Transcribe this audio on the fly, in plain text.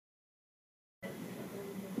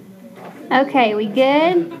Okay, we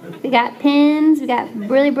good? We got pens, we got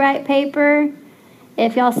really bright paper.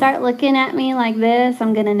 If y'all start looking at me like this,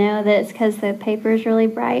 I'm going to know that it's because the paper is really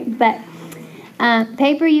bright. But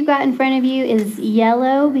paper you've got in front of you is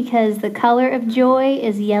yellow because the color of joy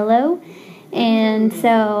is yellow. And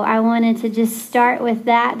so I wanted to just start with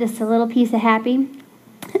that, just a little piece of happy.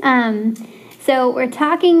 So we're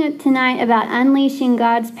talking tonight about unleashing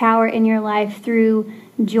God's power in your life through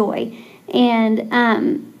joy.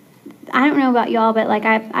 And I don't know about y'all, but like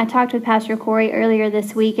I talked with Pastor Corey earlier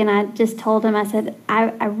this week, and I just told him, I said,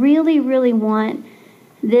 I really, really want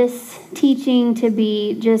this teaching to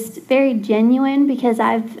be just very genuine, because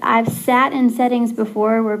I've sat in settings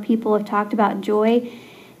before where people have talked about joy,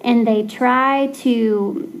 and they try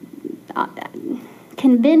to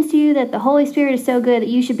convince you that the Holy Spirit is so good that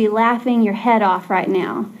you should be laughing your head off right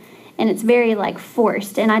now, and it's very like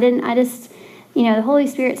forced. And I just the Holy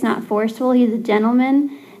Spirit's not forceful; He's a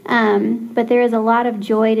gentleman. But there is a lot of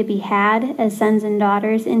joy to be had as sons and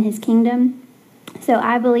daughters in His kingdom. So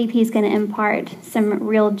I believe He's going to impart some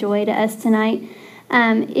real joy to us tonight.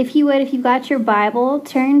 If you've got your Bible,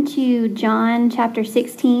 turn to John chapter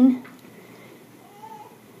 16.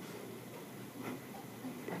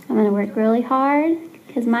 I'm going to work really hard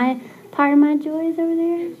because part of my joy is over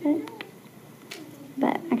there.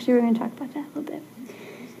 But actually, we're going to talk about that a little bit.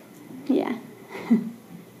 Yeah.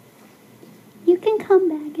 You can come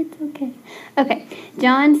back. It's okay. Okay,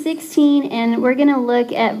 John 16, and we're going to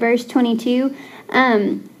look at verse 22.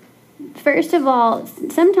 First of all,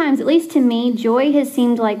 sometimes, at least to me, joy has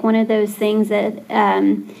seemed like one of those things that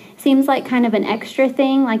seems like kind of an extra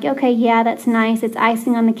thing. Like, okay, yeah, that's nice. It's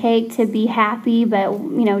icing on the cake to be happy, but,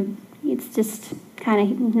 it's just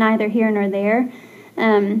kind of neither here nor there.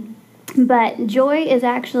 But joy is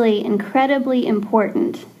actually incredibly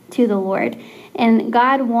important to the Lord. And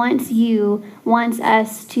God wants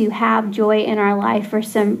us to have joy in our life for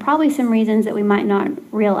probably some reasons that we might not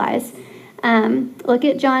realize. Look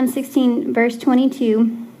at John 16, verse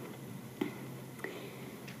 22.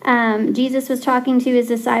 Jesus was talking to His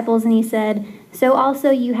disciples, and He said, "So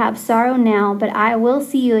also you have sorrow now, but I will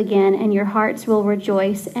see you again, and your hearts will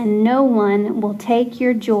rejoice, and no one will take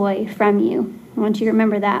your joy from you." I want you to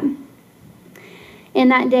remember that. "In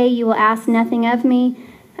that day you will ask nothing of me.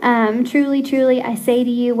 Truly, truly, I say to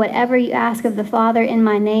you, whatever you ask of the Father in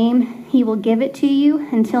my name, He will give it to you.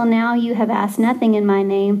 Until now you have asked nothing in my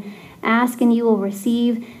name. Ask and you will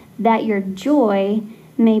receive, that your joy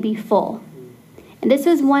may be full." And this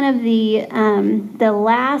was one of the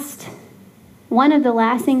last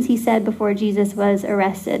things He said before Jesus was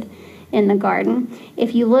arrested in the garden.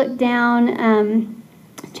 If you look down,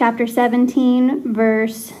 chapter 17,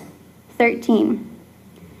 verse 13.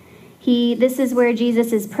 This is where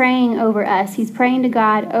Jesus is praying over us. He's praying to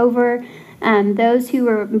God over those who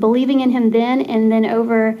were believing in Him then, and then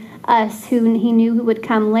over us who He knew who would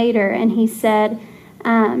come later. And He said,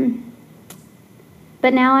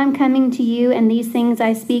 "But now I'm coming to you, and these things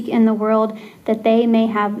I speak in the world, that they may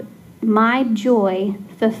have my joy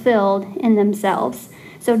fulfilled in themselves."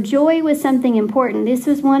 So joy was something important. This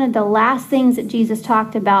was one of the last things that Jesus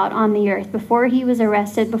talked about on the earth. Before He was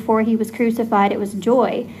arrested, before He was crucified, it was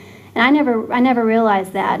joy. And I never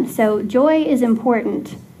realized that. So joy is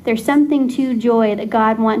important. There's something to joy that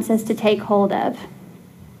God wants us to take hold of.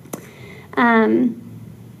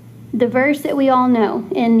 The verse that we all know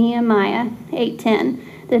in Nehemiah 8:10,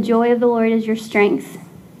 "The joy of the Lord is your strength."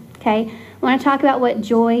 Okay? I want to talk about what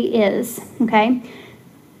joy is. Okay?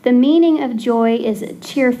 The meaning of joy is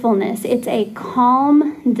cheerfulness. It's a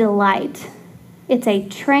calm delight. It's a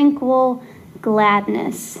tranquil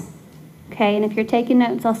gladness. Okay, and if you're taking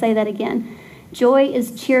notes, I'll say that again. Joy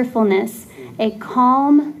is cheerfulness, a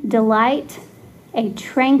calm delight, a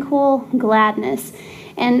tranquil gladness.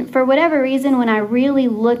 And for whatever reason, when I really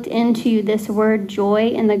looked into this word joy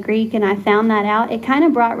in the Greek and I found that out, it kind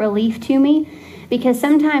of brought relief to me, because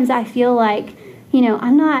sometimes I feel like,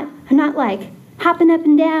 I'm not like hopping up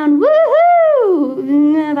and down,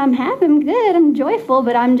 woohoo! I'm happy, I'm good, I'm joyful,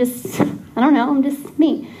 but I'm just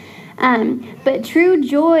me. But true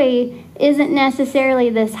joy isn't necessarily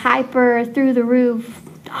this hyper, through the roof,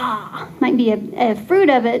 might be a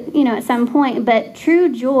fruit of it, at some point. But true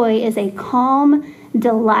joy is a calm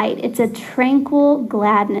delight. It's a tranquil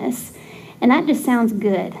gladness. And that just sounds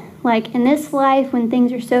good. Like in this life, when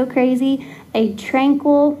things are so crazy, a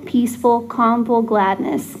tranquil, peaceful, calming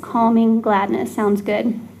gladness sounds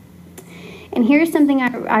good. And here's something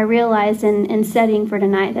I realized in studying for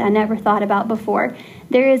tonight that I never thought about before.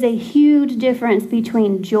 There is a huge difference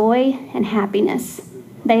between joy and happiness.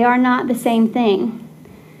 They are not the same thing.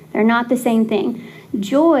 They're not the same thing.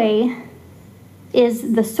 Joy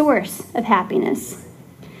is the source of happiness.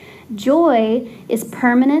 Joy is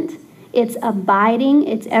permanent, it's abiding,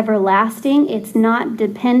 it's everlasting, it's not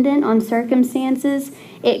dependent on circumstances.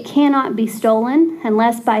 It cannot be stolen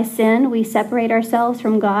unless by sin we separate ourselves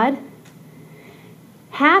from God.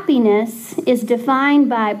 Happiness is defined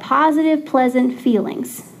by positive, pleasant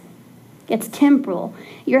feelings. It's temporal.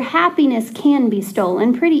 Your happiness can be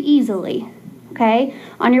stolen pretty easily, okay?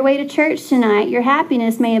 On your way to church tonight, your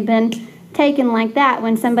happiness may have been taken like that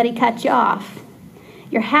when somebody cut you off.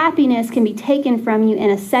 Your happiness can be taken from you in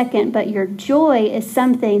a second, but your joy is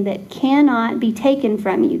something that cannot be taken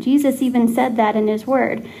from you. Jesus even said that in his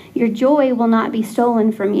word. Your joy will not be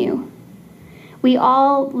stolen from you. We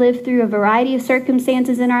all live through a variety of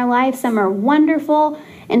circumstances in our life. Some are wonderful,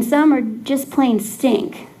 and some are just plain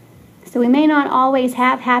stink. So we may not always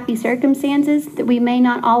have happy circumstances, that we may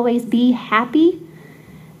not always be happy,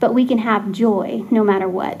 but we can have joy no matter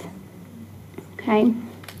what. Okay?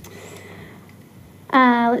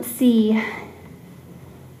 Let's see.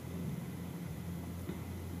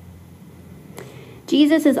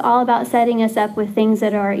 Jesus is all about setting us up with things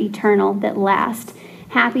that are eternal, that last.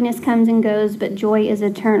 Happiness comes and goes, but joy is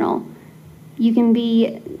eternal. You can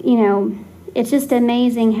be, it's just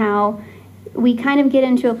amazing how we kind of get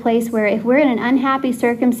into a place where if we're in an unhappy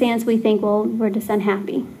circumstance, we think, well, we're just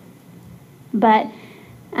unhappy. But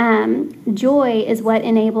joy is what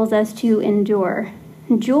enables us to endure.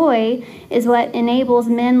 Joy is what enables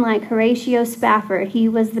men like Horatio Spafford, he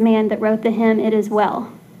was the man that wrote the hymn, It Is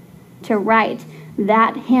Well, to write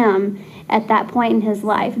that hymn at that point in his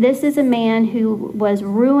life. This is a man who was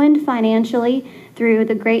ruined financially through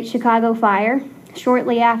the Great Chicago Fire.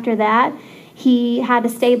 Shortly after that, he had to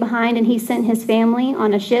stay behind, and he sent his family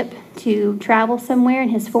on a ship to travel somewhere,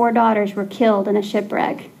 and his 4 daughters were killed in a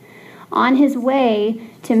shipwreck. On his way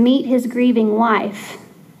to meet his grieving wife,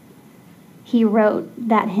 he wrote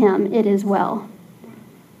that hymn, It Is Well.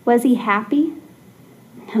 Was he happy?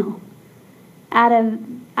 No.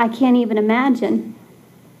 I can't even imagine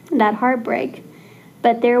that heartbreak.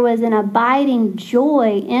 But there was an abiding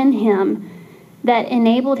joy in him that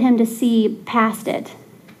enabled him to see past it,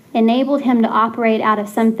 enabled him to operate out of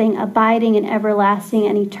something abiding and everlasting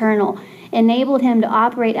and eternal, enabled him to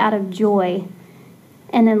operate out of joy.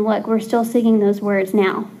 And then look, we're still singing those words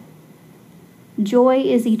now. Joy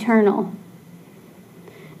is eternal.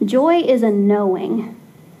 Joy is a knowing.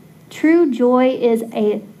 True joy is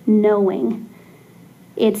a knowing.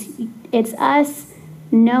 It's us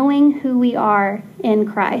knowing who we are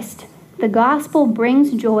in Christ. The gospel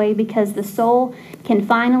brings joy because the soul can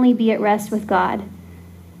finally be at rest with God.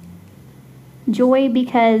 Joy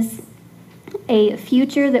because a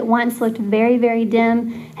future that once looked very, very dim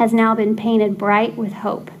has now been painted bright with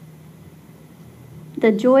hope.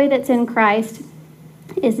 The joy that's in Christ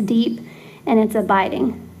is deep and it's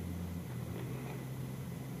abiding.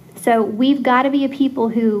 So we've got to be a people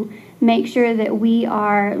who make sure that we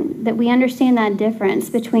understand that difference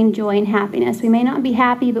between joy and happiness. We may not be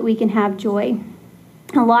happy, but we can have joy.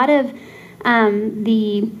 A lot of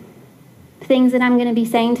the things that I'm going to be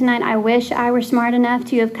saying tonight, I wish I were smart enough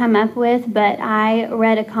to have come up with, but I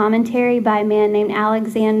read a commentary by a man named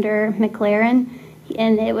Alexander McLaren,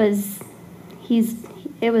 and it was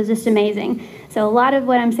just amazing. So a lot of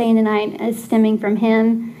what I'm saying tonight is stemming from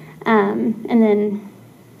him, and then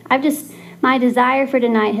my desire for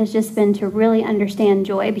tonight has just been to really understand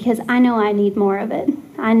joy, because I know I need more of it.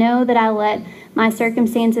 I know that I let my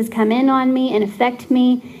circumstances come in on me and affect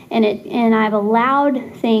me, and I've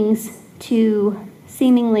allowed things to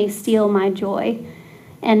seemingly steal my joy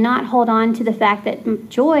and not hold on to the fact that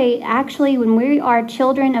joy, actually, when we are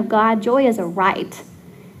children of God, joy is a right.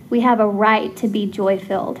 We have a right to be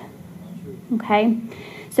joy-filled. Okay?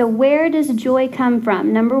 So where does joy come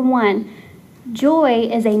from? Number one, joy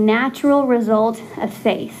is a natural result of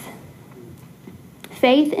faith.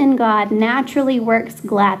 Faith in God naturally works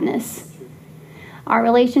gladness. Our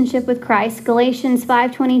relationship with Christ, Galatians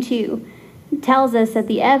 5:22, tells us that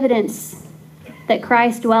the evidence that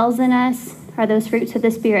Christ dwells in us are those fruits of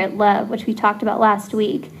the Spirit, love, which we talked about last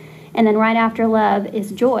week. And then right after love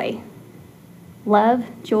is joy. Love,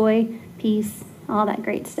 joy, peace, all that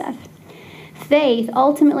great stuff. Faith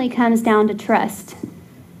ultimately comes down to trust.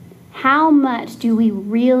 How much do we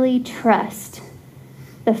really trust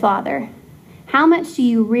the Father? How much do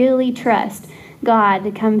you really trust God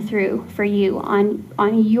to come through for you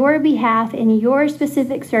on your behalf in your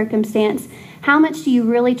specific circumstance? How much do you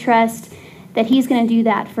really trust that He's going to do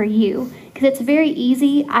that for you? Because it's very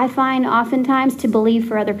easy, I find oftentimes, to believe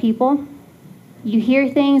for other people. You hear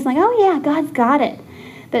things like, oh yeah, God's got it.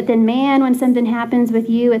 But then, man, when something happens with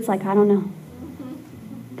you, it's like, I don't know.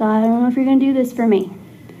 God, I don't know if you're going to do this for me.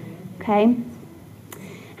 Okay?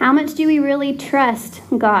 How much do we really trust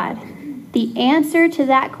God? The answer to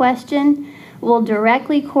that question will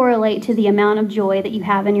directly correlate to the amount of joy that you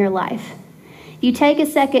have in your life. You take a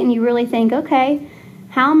second and you really think, okay,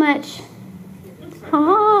 how much...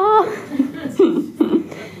 Oh,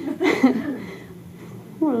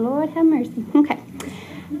 Lord have mercy. Okay.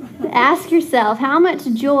 Ask yourself, how much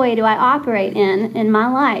joy do I operate in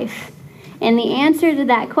my life? And the answer to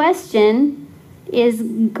that question is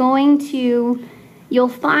going to... You'll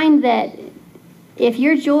find that if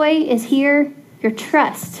your joy is here, your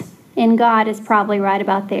trust in God is probably right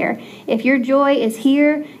about there. If your joy is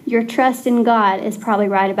here, your trust in God is probably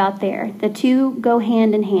right about there. The two go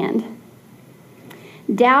hand in hand.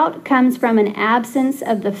 Doubt comes from an absence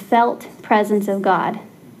of the felt presence of God.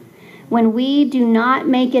 When we do not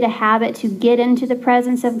make it a habit to get into the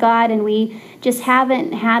presence of God and we just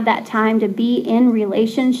haven't had that time to be in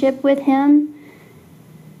relationship with Him,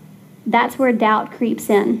 that's where doubt creeps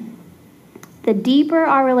in. The deeper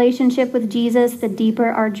our relationship with Jesus, the deeper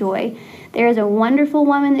our joy. There is a wonderful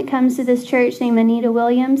woman that comes to this church named Anita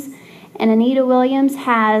Williams, and Anita Williams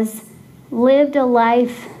has lived a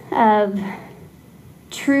life of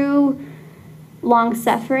true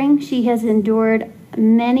long-suffering. She has endured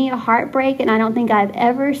many a heartbreak, and I don't think I've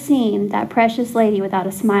ever seen that precious lady without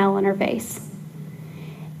a smile on her face.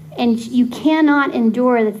 And you cannot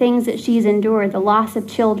endure the things that she's endured, the loss of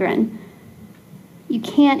children. You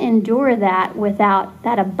can't endure that without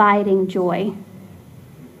that abiding joy.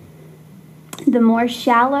 The more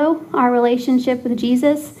shallow our relationship with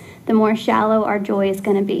Jesus, the more shallow our joy is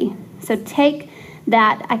going to be. So take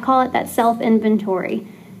that, I call it that self-inventory.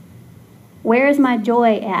 Where is my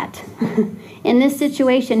joy at? In this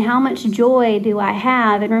situation, how much joy do I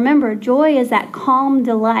have? And remember, joy is that calm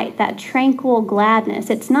delight, that tranquil gladness.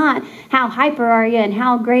 It's not how hyper are you and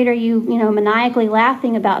how great are you, maniacally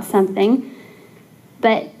laughing about something,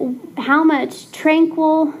 but how much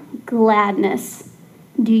tranquil gladness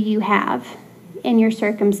do you have in your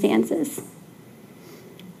circumstances?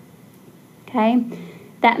 Okay?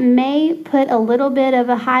 That may put a little bit of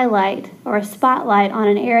a highlight or a spotlight on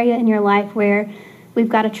an area in your life where we've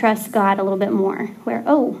got to trust God a little bit more. Where,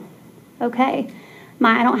 okay,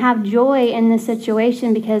 I don't have joy in this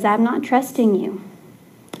situation because I'm not trusting you.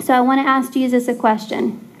 So I want to ask Jesus a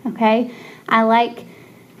question, okay? I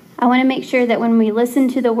want to make sure that when we listen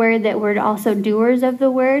to the word that we're also doers of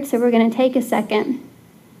the word. So we're going to take a second.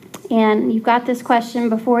 And you've got this question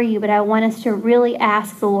before you, but I want us to really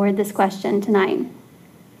ask the Lord this question tonight.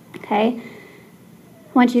 Okay?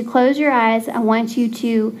 I want you to close your eyes. I want you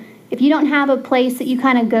to, if you don't have a place that you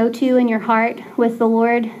kind of go to in your heart with the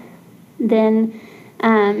Lord, then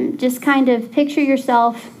just kind of picture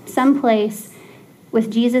yourself someplace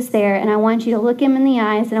with Jesus there, and I want you to look Him in the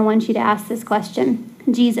eyes, and I want you to ask this question.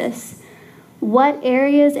 Jesus, what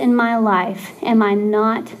areas in my life am I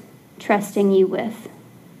not trusting you with?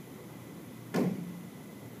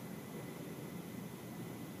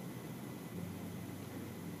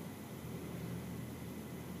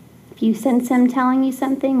 If you sense Him telling you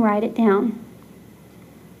something, write it down.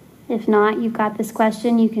 If not, you've got this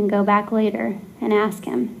question, you can go back later and ask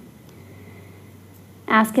Him.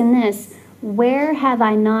 Ask Him this: where have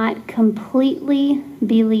I not completely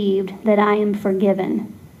believed that I am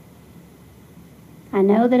forgiven? I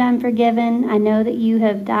know that I'm forgiven. I know that you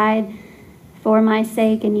have died for my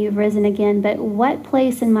sake and you've risen again, but what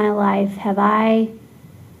place in my life have I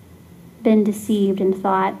been deceived and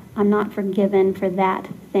thought I'm not forgiven for that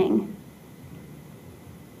thing?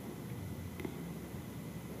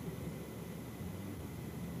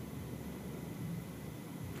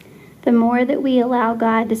 The more that we allow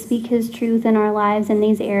God to speak His truth in our lives in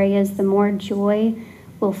these areas, the more joy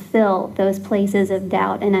will fill those places of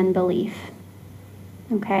doubt and unbelief.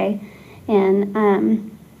 Okay? And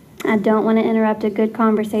I don't want to interrupt a good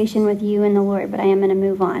conversation with you and the Lord, but I am going to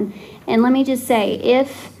move on. And let me just say,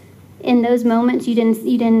 if in those moments you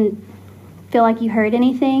didn't feel like you heard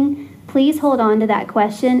anything, please hold on to that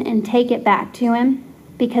question and take it back to Him.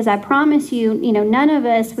 Because I promise you, none of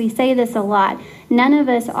us, we say this a lot, none of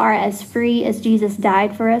us are as free as Jesus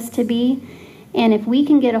died for us to be. And if we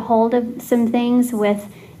can get a hold of some things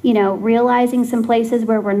with, realizing some places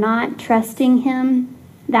where we're not trusting Him,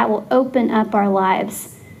 that will open up our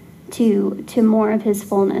lives to more of His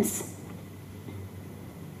fullness.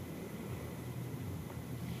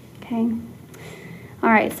 Okay. All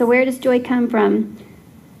right, so where does joy come from?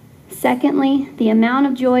 Secondly, the amount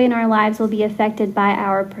of joy in our lives will be affected by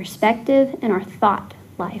our perspective and our thought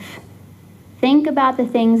life. Think about the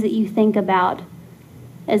things that you think about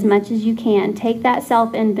as much as you can. Take that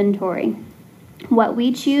self-inventory. What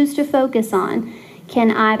we choose to focus on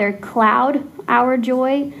can either cloud our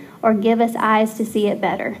joy or give us eyes to see it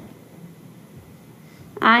better.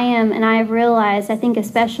 I've realized, I think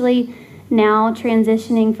especially now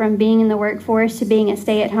transitioning from being in the workforce to being a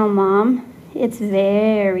stay-at-home mom, it's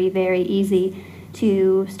very, very easy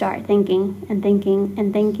to start thinking and thinking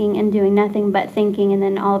and thinking and doing nothing but thinking, and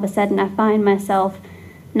then all of a sudden I find myself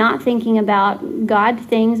not thinking about God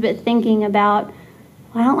things, but thinking about,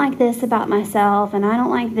 well, I don't like this about myself, and I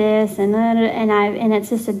don't like this, and it's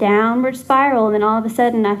just a downward spiral. And then all of a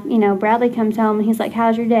sudden, Bradley comes home and he's like,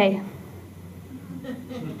 "How's your day?"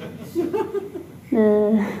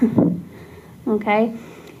 Okay.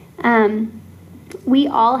 We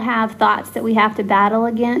all have thoughts that we have to battle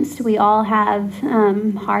against. We all have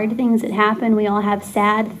hard things that happen. We all have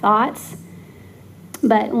sad thoughts.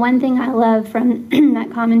 But one thing I love from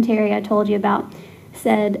that commentary I told you about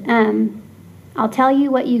said, I'll tell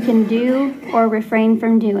you what you can do or refrain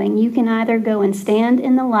from doing. You can either go and stand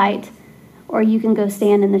in the light or you can go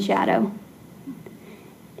stand in the shadow.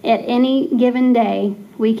 At any given day,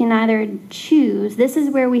 we can either choose. This is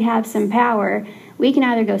where we have some power. We can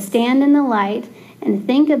either go stand in the light and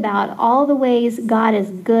think about all the ways God is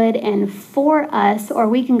good and for us, or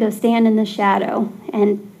we can go stand in the shadow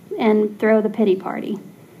and throw the pity party,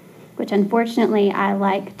 which unfortunately I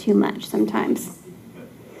like too much sometimes.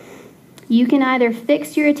 You can either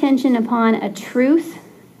fix your attention upon a truth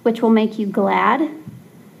which will make you glad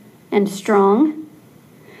and strong,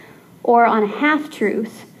 or on a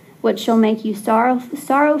half-truth which shall make you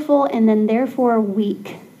sorrowful and then therefore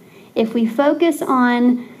weak. If we focus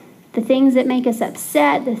on the things that make us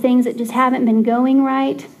upset, the things that just haven't been going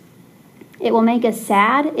right, it will make us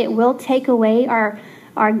sad. It will take away our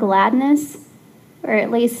gladness, or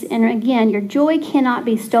at least, and again, your joy cannot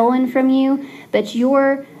be stolen from you, but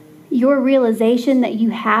your realization that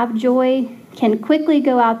you have joy can quickly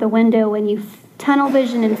go out the window when you tunnel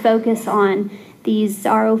vision and focus on these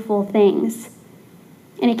sorrowful things.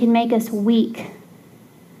 And it can make us weak.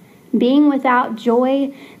 Being without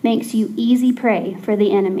joy makes you easy prey for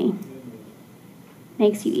the enemy.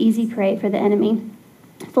 Makes you easy prey for the enemy.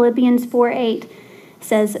 Philippians 4:8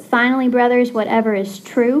 says, "Finally, brothers, whatever is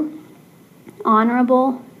true,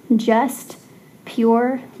 honorable, just,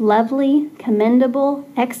 pure, lovely, commendable,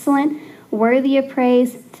 excellent, worthy of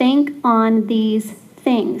praise, think on these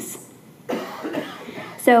things."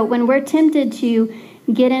 So when we're tempted to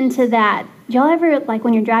get into that, do y'all ever, like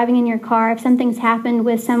when you're driving in your car, if something's happened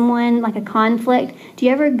with someone, like a conflict, do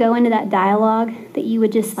you ever go into that dialogue that you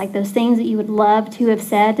would just, like those things that you would love to have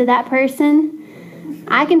said to that person?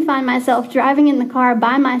 I can find myself driving in the car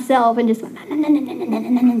by myself and just, and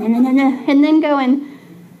then going,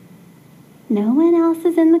 no one else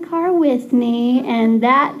is in the car with me, and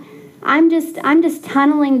that I'm just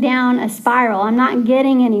tunneling down a spiral. I'm not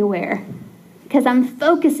getting anywhere because I'm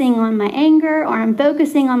focusing on my anger or I'm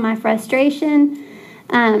focusing on my frustration.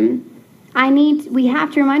 We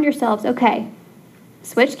have to remind ourselves, okay,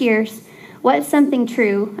 switch gears. What's something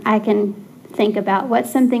true I can think about? What's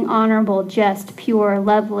something honorable, just, pure,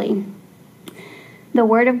 lovely? The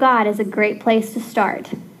Word of God is a great place to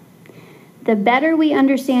start. The better we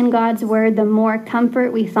understand God's Word, the more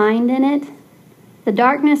comfort we find in it. The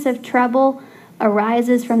darkness of trouble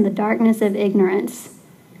arises from the darkness of ignorance.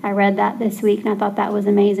 I read that this week and I thought that was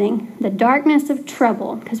amazing. The darkness of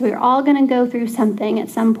trouble, because we're all going to go through something at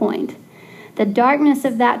some point. The darkness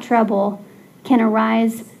of that trouble can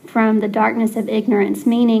arise from the darkness of ignorance,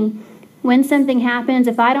 meaning when something happens,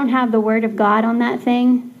 if I don't have the Word of God on that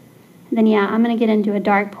thing, then yeah, I'm going to get into a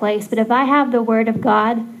dark place. But if I have the Word of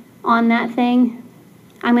God on that thing,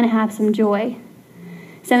 I'm going to have some joy.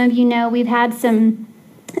 Some of you know we've had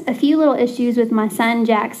a few little issues with my son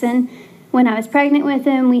Jackson. When I was pregnant with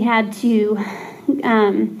him, we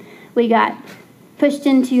got pushed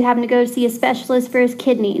into having to go see a specialist for his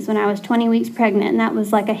kidneys when I was 20 weeks pregnant, and that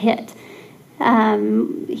was like a hit.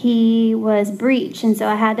 He was breech, and so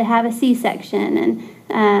I had to have a C-section,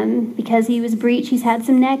 and because he was breech, he's had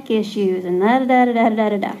some neck issues, and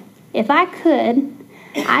da-da-da-da-da-da-da. If I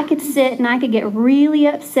could sit and I could get really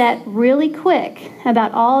upset really quick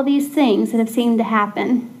about all these things that have seemed to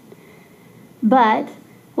happen. But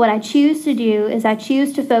what I choose to do is I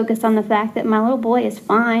choose to focus on the fact that my little boy is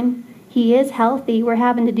fine. He is healthy. We're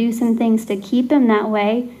having to do some things to keep him that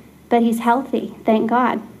way, but he's healthy, thank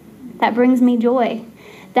God. That brings me joy.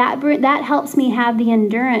 That helps me have the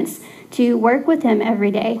endurance to work with him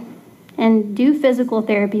every day and do physical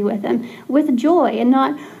therapy with him with joy and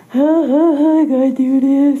not, I gotta do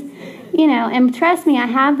this. And trust me, I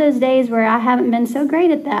have those days where I haven't been so great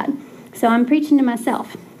at that. So I'm preaching to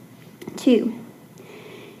myself. 2,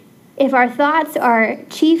 If our thoughts are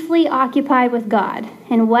chiefly occupied with God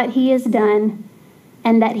and what He has done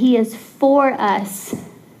and that He is for us,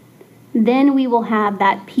 then we will have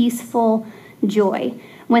that peaceful joy.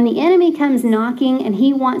 When the enemy comes knocking and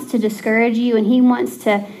he wants to discourage you and he wants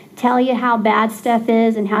to tell you how bad stuff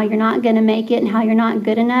is and how you're not going to make it and how you're not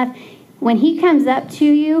good enough, when he comes up to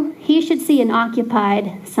you, he should see an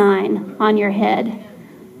occupied sign on your head.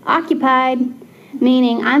 Occupied,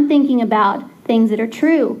 meaning I'm thinking about things that are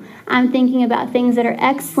true. I'm thinking about things that are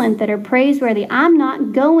excellent, that are praiseworthy. I'm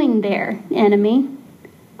not going there, enemy.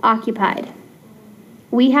 Occupied.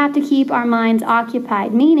 We have to keep our minds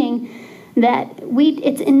occupied, meaning that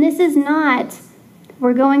this is not,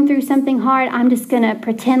 we're going through something hard, I'm just going to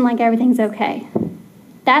pretend like everything's okay.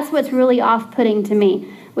 That's what's really off-putting to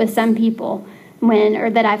me with some people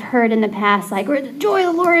that I've heard in the past, like, the joy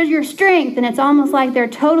of the Lord is your strength. And it's almost like they're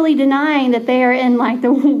totally denying that they are in like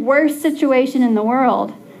the worst situation in the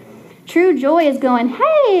world. True joy is going,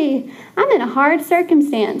 hey, I'm in a hard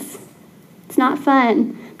circumstance. It's not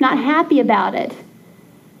fun. I'm not happy about it.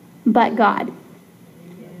 But God.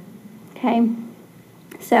 Okay?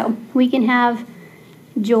 So we can have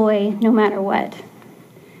joy no matter what.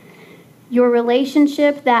 Your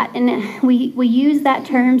relationship, and we use that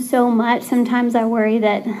term so much, sometimes I worry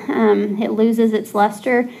that it loses its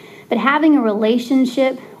luster. But having a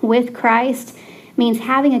relationship with Christ means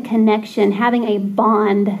having a connection, having a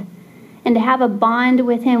bond. And to have a bond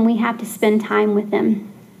with Him, we have to spend time with Him.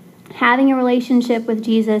 Having a relationship with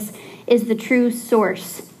Jesus is the true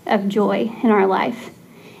source of joy in our life.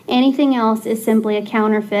 Anything else is simply a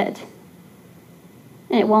counterfeit.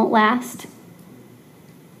 And it won't last.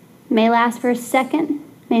 May last for a second,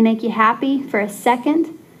 may make you happy for a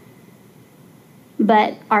second.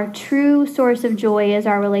 But our true source of joy is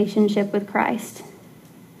our relationship with Christ.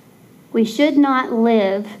 We should not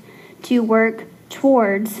live to work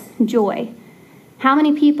towards joy. How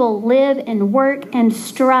many people live and work and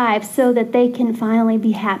strive so that they can finally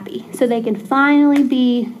be happy, so they can finally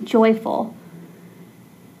be joyful?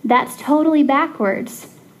 That's totally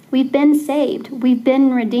backwards. We've been saved. We've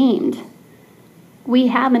been redeemed. We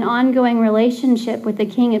have an ongoing relationship with the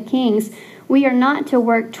King of Kings. We are not to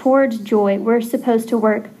work towards joy. We're supposed to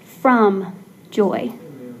work from joy,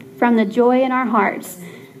 from the joy in our hearts.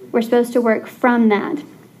 We're supposed to work from that.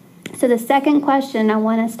 So the second question I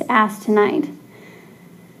want us to ask tonight,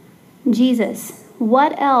 Jesus,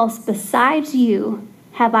 what else besides you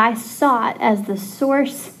have I sought as the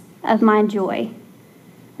source of my joy?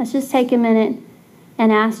 Let's just take a minute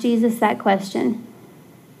and ask Jesus that question.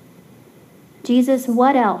 Jesus,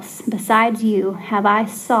 what else besides you have I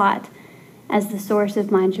sought as the source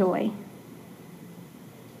of my joy?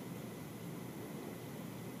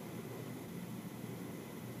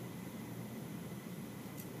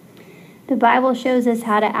 The Bible shows us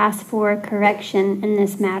how to ask for correction in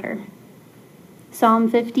this matter. Psalm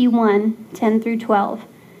 51, 10 through 12.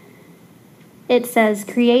 It says,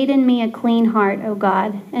 "Create in me a clean heart, O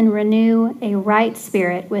God, and renew a right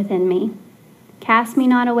spirit within me. Cast me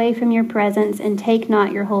not away from your presence, and take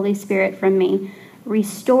not your Holy Spirit from me.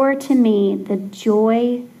 Restore to me the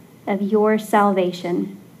joy of your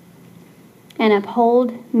salvation, and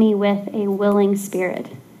uphold me with a willing spirit."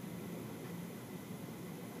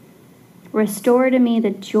 Restore to me the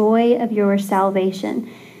joy of your salvation.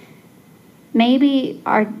 Maybe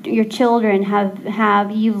your children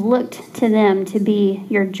you've looked to them to be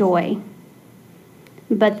your joy.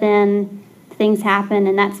 But then things happen,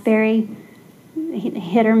 and that's very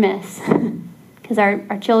hit or miss because our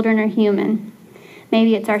children are human.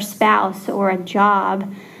 Maybe it's our spouse or a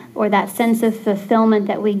job or that sense of fulfillment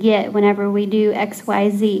that we get whenever we do X, Y,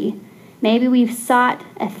 Z. Maybe we've sought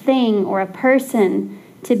a thing or a person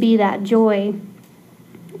to be that joy,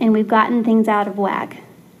 and we've gotten things out of whack.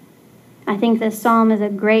 I think this psalm is a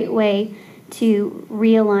great way to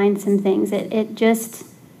realign some things. It just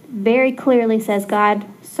very clearly says, God,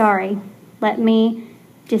 sorry, get me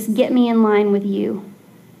in line with you.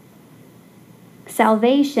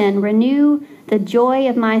 Salvation, renew the joy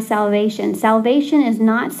of my salvation. Salvation is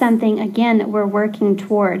not something, again, that we're working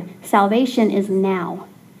toward. Salvation is now.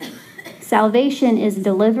 Salvation is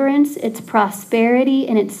deliverance, it's prosperity,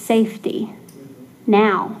 and it's safety.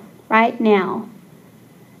 Now, right now.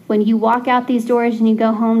 When you walk out these doors and you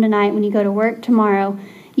go home tonight, when you go to work tomorrow,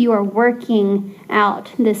 you are working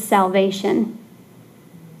out this salvation.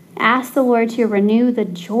 Ask the Lord to renew the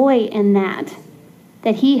joy in that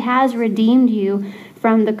He has redeemed you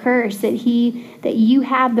from the curse, that you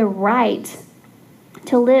have the right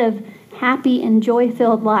to live happy and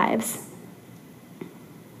joy-filled lives.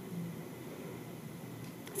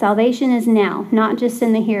 Salvation is now, not just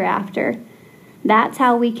in the hereafter. That's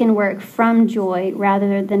how we can work from joy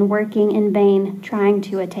rather than working in vain trying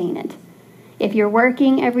to attain it. If you're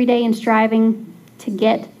working every day and striving to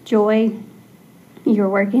get joy, you're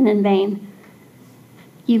working in vain.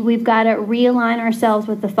 We've got to realign ourselves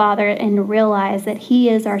with the Father and realize that He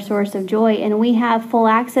is our source of joy, and we have full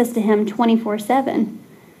access to Him 24/7.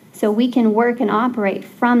 So we can work and operate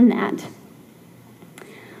from that.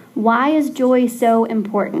 Why is joy so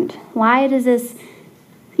important? Why does this,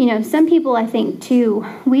 some people, I think, too,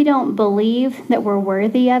 we don't believe that we're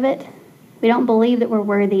worthy of it. We don't believe that we're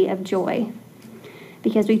worthy of joy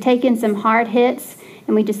because we've taken some hard hits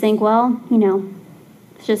and we just think, well,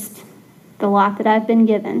 it's just the lot that I've been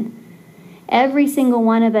given. Every single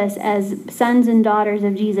one of us as sons and daughters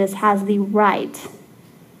of Jesus has the right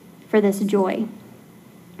for this joy.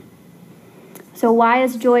 So why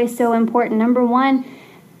is joy so important? Number one,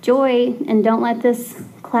 joy, and don't let this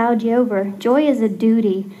cloud you over, joy is a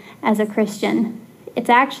duty as a Christian. It's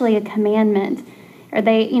actually a commandment. I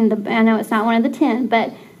know it's not one of the 10,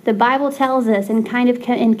 but the Bible tells us and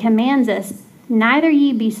commands us, neither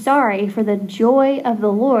ye be sorry, for the joy of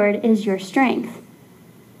the Lord is your strength.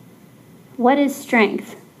 What is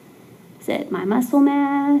strength? Is it my muscle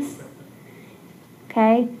mass?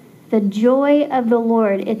 Okay. The joy of the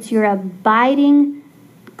Lord, it's your abiding,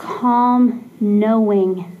 calm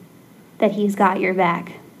knowing that He's got your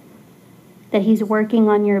back, that He's working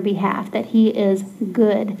on your behalf, that He is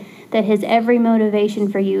good, that His every motivation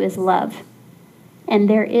for you is love. And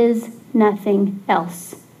there is nothing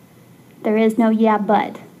else. There is no yeah,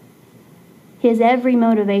 but. His every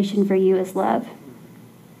motivation for you is love.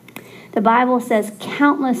 The Bible says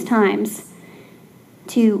countless times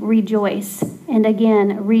to rejoice, and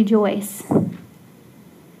again, rejoice.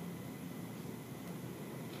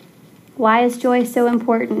 Why is joy so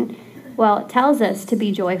important? Well, it tells us to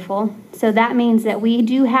be joyful. So that means that we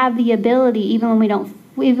do have the ability, even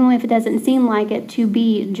if it doesn't seem like it, to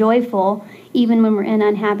be joyful, even when we're in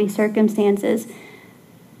unhappy circumstances.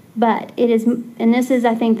 But it is, and this is,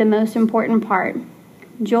 I think, the most important part.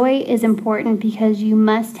 Joy is important because you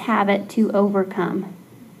must have it to overcome.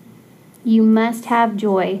 You must have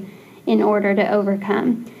joy in order to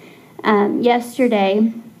overcome.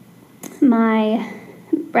 Yesterday,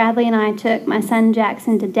 Bradley and I took my son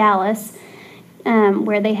Jackson to Dallas,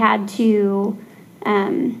 where they had to,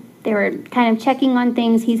 they were kind of checking on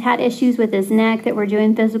things. He's had issues with his neck that we're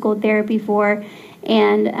doing physical therapy for.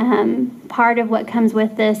 And part of what comes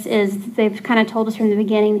with this is they've kind of told us from the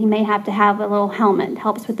beginning he may have to have a little helmet. It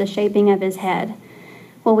helps with the shaping of his head.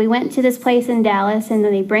 Well, we went to this place in Dallas, and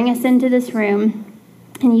then they bring us into this room,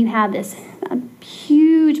 and you have this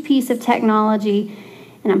huge piece of technology,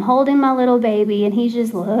 and I'm holding my little baby, and he's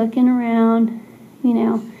just looking around,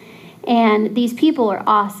 And these people are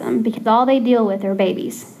awesome because all they deal with are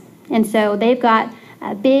babies. And so they've got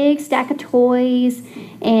a big stack of toys,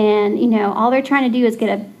 and, all they're trying to do is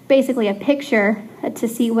get basically a picture to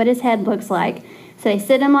see what his head looks like. So they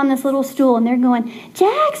sit him on this little stool, and they're going,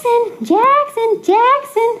 Jackson, Jackson,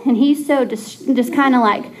 Jackson. And he's so just kind of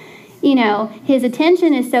like, his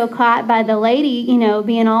attention is so caught by the lady,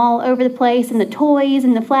 being all over the place and the toys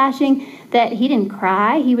and the flashing that he didn't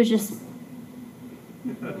cry. He was just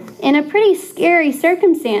in a pretty scary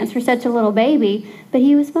circumstance for such a little baby, but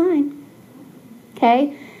he was fine.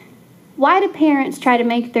 Okay? Why do parents try to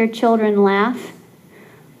make their children laugh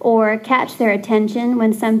or catch their attention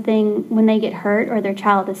when they get hurt or their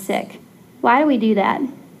child is sick? Why do we do that?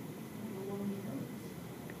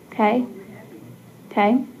 Okay?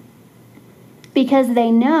 Because they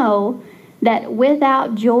know that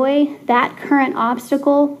without joy, that current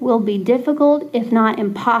obstacle will be difficult, if not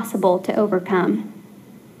impossible, to overcome.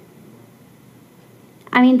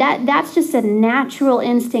 I mean, that's just a natural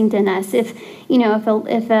instinct in us. If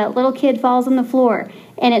a little kid falls on the floor,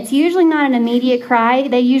 and it's usually not an immediate cry,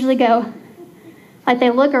 they usually go, like they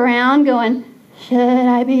look around going, should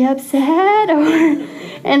I be upset?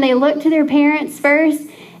 And they look to their parents first,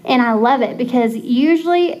 and I love it because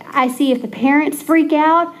usually I see if the parents freak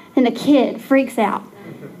out, then the kid freaks out.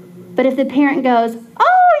 But if the parent goes,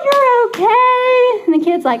 oh, you're okay, and the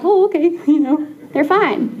kid's like, oh, okay, they're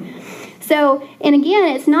fine. So, and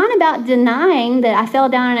again, it's not about denying that I fell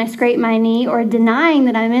down and I scraped my knee or denying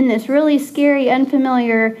that I'm in this really scary,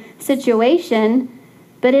 unfamiliar situation,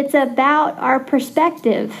 but it's about our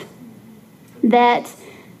perspective that,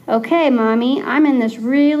 okay, Mommy, I'm in this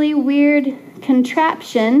really weird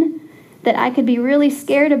contraption that I could be really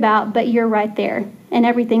scared about, but you're right there, and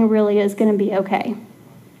everything really is going to be okay.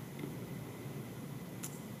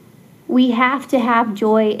 We have to have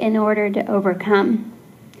joy in order to overcome.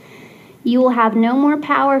 You will have no more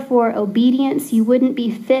power for obedience. You wouldn't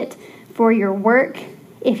be fit for your work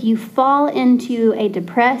if you fall into a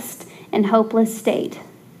depressed and hopeless state.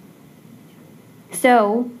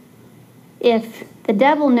 So, if the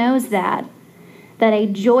devil knows that a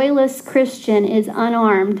joyless Christian is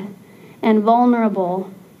unarmed and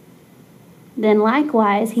vulnerable, then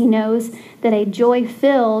likewise he knows that a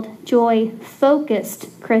joy-filled,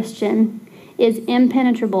 joy-focused Christian is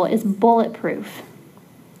impenetrable, is bulletproof.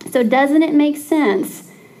 So doesn't it make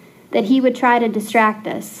sense that he would try to distract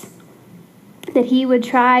us? That he would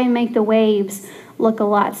try and make the waves look a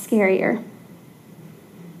lot scarier?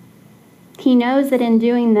 He knows that in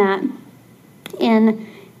doing that, in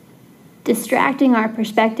distracting our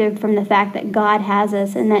perspective from the fact that God has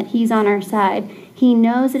us and that he's on our side, he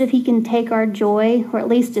knows that if he can take our joy, or at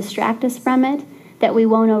least distract us from it, that we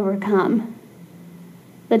won't overcome.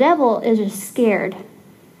 The devil is just scared.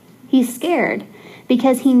 He's scared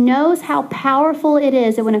because he knows how powerful it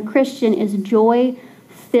is that when a Christian is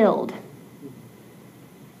joy-filled.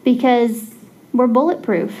 Because we're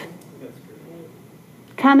bulletproof.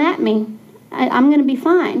 Come at me. I'm going to be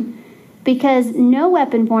fine. Because no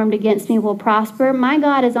weapon formed against me will prosper. My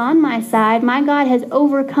God is on my side. My God has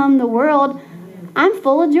overcome the world. I'm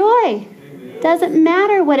full of joy. Doesn't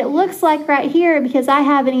matter what it looks like right here because I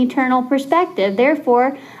have an eternal perspective.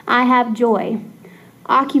 Therefore, I have joy.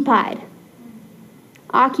 Occupied.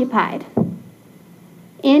 Occupied.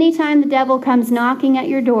 Anytime the devil comes knocking at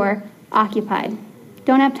your door, occupied.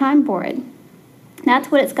 Don't have time for it.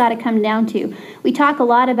 That's what it's got to come down to. We talk a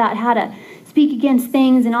lot about how to speak against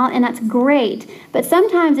things and all, and that's great. But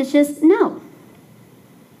sometimes it's just, no.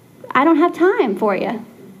 I don't have time for you.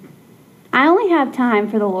 I only have time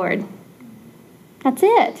for the Lord. That's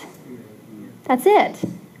it. That's it.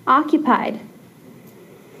 Occupied.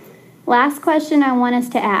 Last question I want us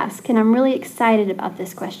to ask, and I'm really excited about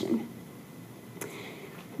this question.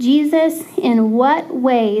 Jesus, in what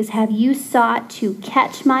ways have you sought to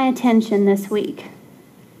catch my attention this week?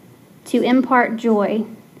 To impart joy,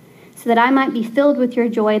 so that I might be filled with your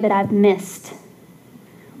joy that I've missed.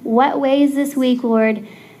 What ways this week, Lord,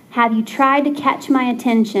 have you tried to catch my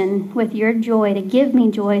attention with your joy, to give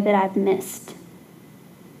me joy that I've missed?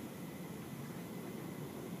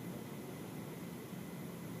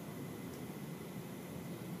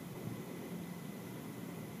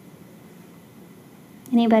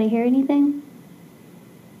 Anybody hear anything?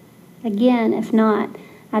 Again, if not,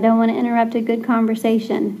 I don't want to interrupt a good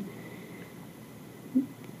conversation.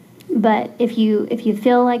 But if you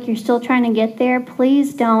feel like you're still trying to get there,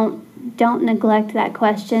 please don't neglect that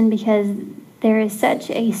question, because there is such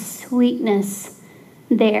a sweetness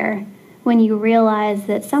there when you realize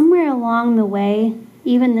that somewhere along the way,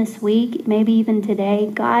 even this week, maybe even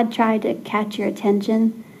today, God tried to catch your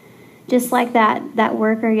attention. Just like that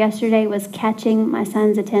worker yesterday was catching my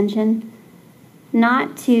son's attention.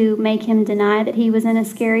 Not to make him deny that he was in a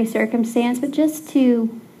scary circumstance, but just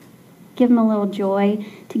to give him a little joy,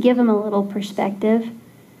 to give him a little perspective.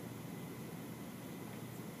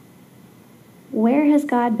 Where has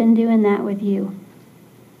God been doing that with you?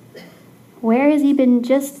 Where has he been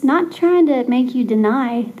just not trying to make you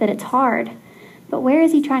deny that it's hard, but where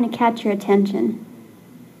is he trying to catch your attention?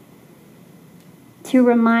 To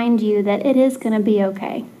remind you that it is going to be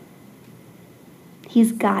okay.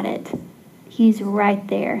 He's got it. He's right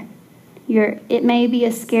there. It may be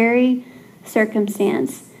a scary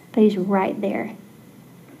circumstance, but he's right there.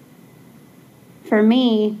 For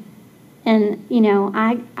me, and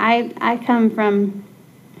I come from,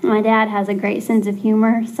 my dad has a great sense of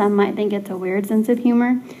humor. Some might think it's a weird sense of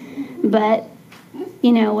humor. But,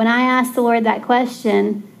 when I asked the Lord that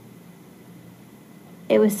question,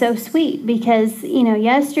 it was so sweet because,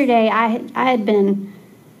 yesterday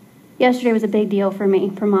yesterday was a big deal for me,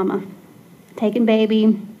 for Mama. Taking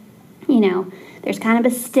baby, there's kind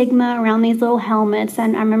of a stigma around these little helmets.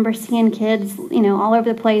 And I remember seeing kids, all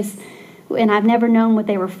over the place, and I've never known what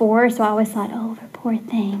they were for. So I always thought, oh, they're poor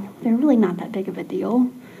thing. They're really not that big of a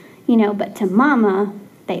deal, but to Mama,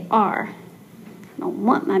 they are. I don't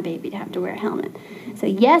want my baby to have to wear a helmet. So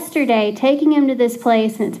yesterday, taking him to this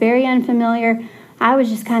place, and it's very unfamiliar, I was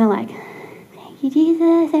just kind of like, thank you,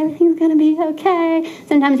 Jesus, everything's going to be okay.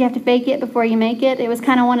 Sometimes you have to fake it before you make it. It was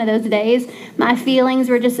kind of one of those days. My feelings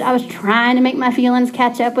were I was trying to make my feelings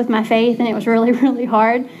catch up with my faith, and it was really, really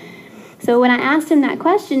hard. So when I asked him that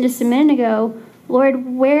question just a minute ago,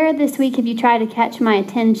 Lord, where this week have you tried to catch my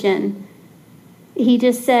attention? He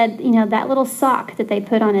just said, that little sock that they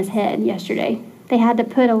put on his head yesterday. They had to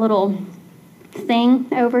put a little thing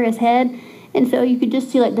over his head, and so you could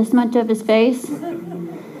just see like this much of his face.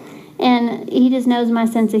 And he just knows my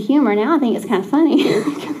sense of humor. Now I think it's kind of funny.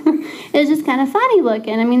 It's just kind of funny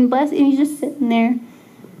looking. I mean, bless him, he's just sitting there.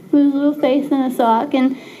 with his little face in a sock.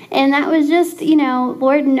 And that was just,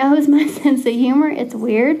 Lord knows my sense of humor. It's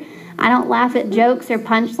weird. I don't laugh at jokes or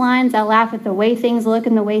punchlines. I laugh at the way things look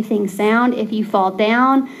and the way things sound. If you fall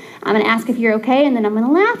down, I'm going to ask if you're okay, and then I'm going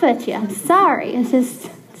to laugh at you. I'm sorry. It's just,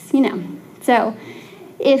 So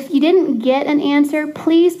if you didn't get an answer,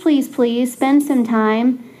 please, please, please spend some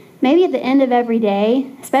time, maybe at the end of every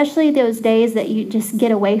day, especially those days that you just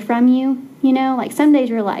get away from you. Like some days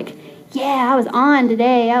you're like, yeah, I was on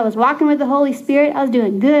today. I was walking with the Holy Spirit. I was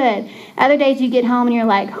doing good. Other days you get home and you're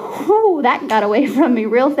like, oh, that got away from me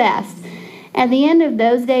real fast. At the end of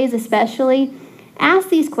those days especially, ask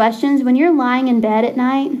these questions. When you're lying in bed at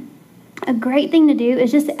night, a great thing to do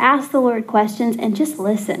is just ask the Lord questions and just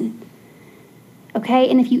listen. Okay?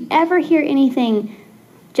 And if you ever hear anything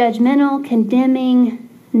judgmental, condemning,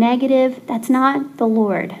 negative, that's not the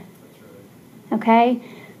Lord. Okay?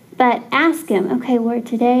 But ask him, okay, Lord,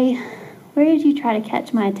 today, where did you try to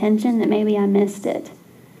catch my attention that maybe I missed it?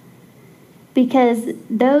 Because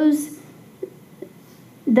those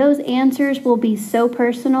answers will be so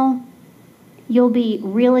personal. You'll be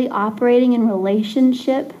really operating in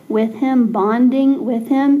relationship with him, bonding with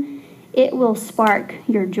him. It will spark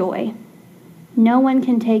your joy. No one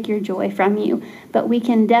can take your joy from you, but we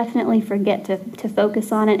can definitely forget to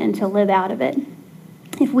focus on it and to live out of it.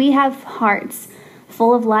 If we have hearts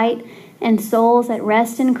full of light and souls at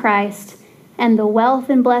rest in Christ, and the wealth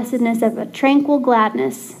and blessedness of a tranquil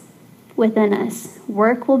gladness within us,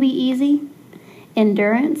 work will be easy,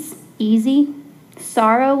 endurance easy,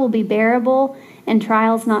 sorrow will be bearable, and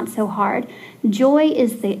trials not so hard. Joy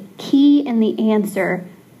is the key and the answer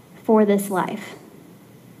for this life.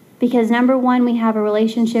 Because number one, we have a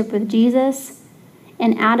relationship with Jesus,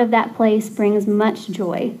 and out of that place brings much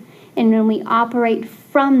joy. And when we operate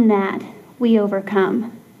from that, we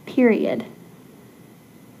overcome, period.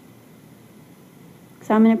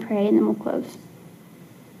 So I'm going to pray and then we'll close.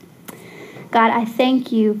 God, I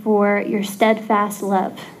thank you for your steadfast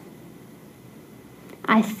love.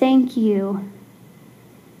 I thank you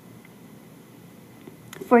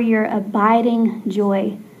for your abiding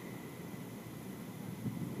joy.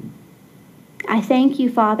 I thank you,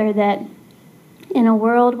 Father, that in a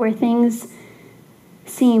world where things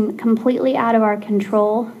seem completely out of our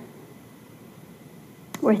control,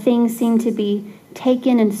 where things seem to be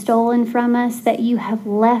taken and stolen from us, that you have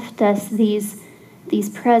left us these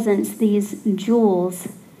presents, these jewels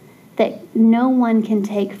that no one can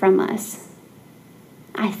take from us.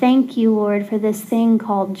 I thank you, Lord, for this thing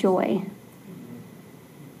called joy.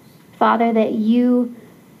 Father, that you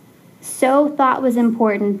so thought was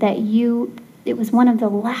important that it was one of the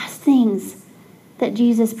last things that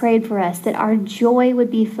Jesus prayed for us, that our joy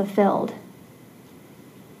would be fulfilled.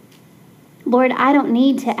 Lord, I don't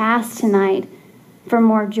need to ask tonight for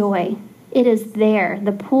more joy. It is there.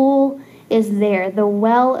 The pool is there. The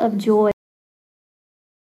well of joy